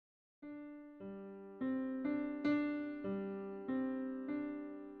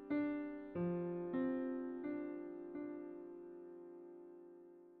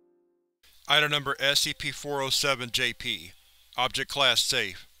Item Number SCP-407-JP Object Class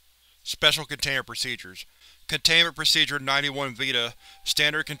Safe. Special Containment Procedures. Containment Procedure 91 Vita,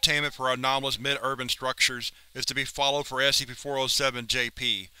 standard containment for anomalous mid-urban structures, is to be followed for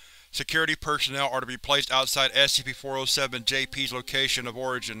SCP-407-JP. Security personnel are to be placed outside SCP-407-JP's location of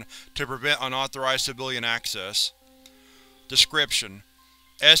origin to prevent unauthorized civilian access. Description: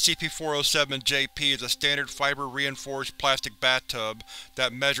 SCP-407-JP is a standard fiber-reinforced plastic bathtub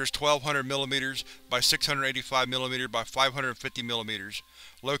that measures 1200 mm by 685 mm by 550 mm,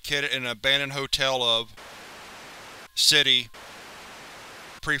 located in an abandoned hotel of City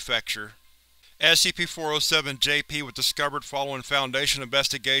Prefecture. SCP-407-JP was discovered following Foundation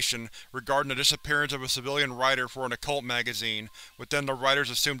investigation regarding the disappearance of a civilian writer for an occult magazine within the writer's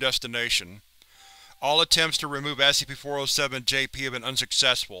assumed destination. All attempts to remove SCP-407-JP have been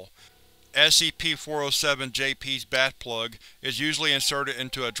unsuccessful. SCP-407-JP's bath plug is usually inserted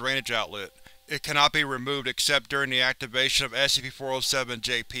into a drainage outlet. It cannot be removed except during the activation of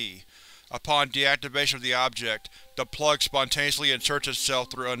SCP-407-JP. Upon deactivation of the object, the plug spontaneously inserts itself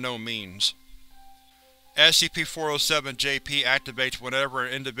through unknown means. SCP-407-JP activates whenever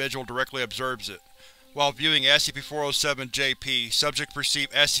an individual directly observes it. While viewing SCP-407-JP, subjects perceive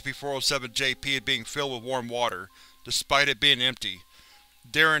SCP-407-JP as being filled with warm water, despite it being empty.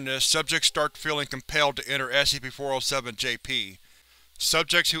 During this, subjects start feeling compelled to enter SCP-407-JP.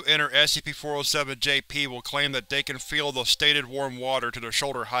 Subjects who enter SCP-407-JP will claim that they can feel the stated warm water to their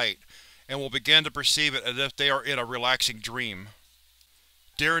shoulder height, and will begin to perceive it as if they are in a relaxing dream.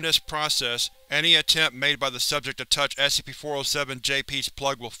 During this process, any attempt made by the subject to touch SCP-407-JP's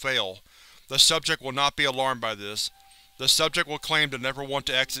plug will fail. The subject will not be alarmed by this. The subject will claim to never want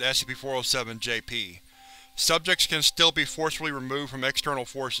to exit SCP-407-JP. Subjects can still be forcefully removed from external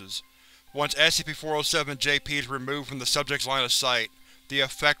forces. Once SCP-407-JP is removed from the subject's line of sight, the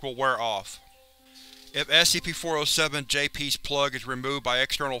effect will wear off. If SCP-407-JP's plug is removed by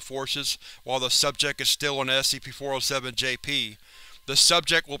external forces while the subject is still in SCP-407-JP, the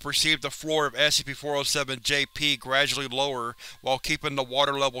subject will perceive the floor of SCP-407-JP gradually lower while keeping the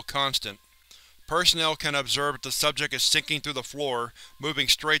water level constant. Personnel can observe that the subject is sinking through the floor, moving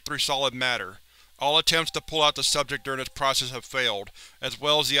straight through solid matter. All attempts to pull out the subject during this process have failed, as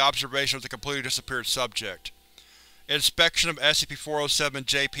well as the observation of the completely disappeared subject. Inspection of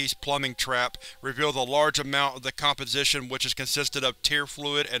SCP-407-JP's plumbing trap revealed a large amount of the composition which is consisted of tear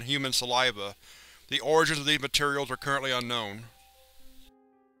fluid and human saliva. The origins of these materials are currently unknown.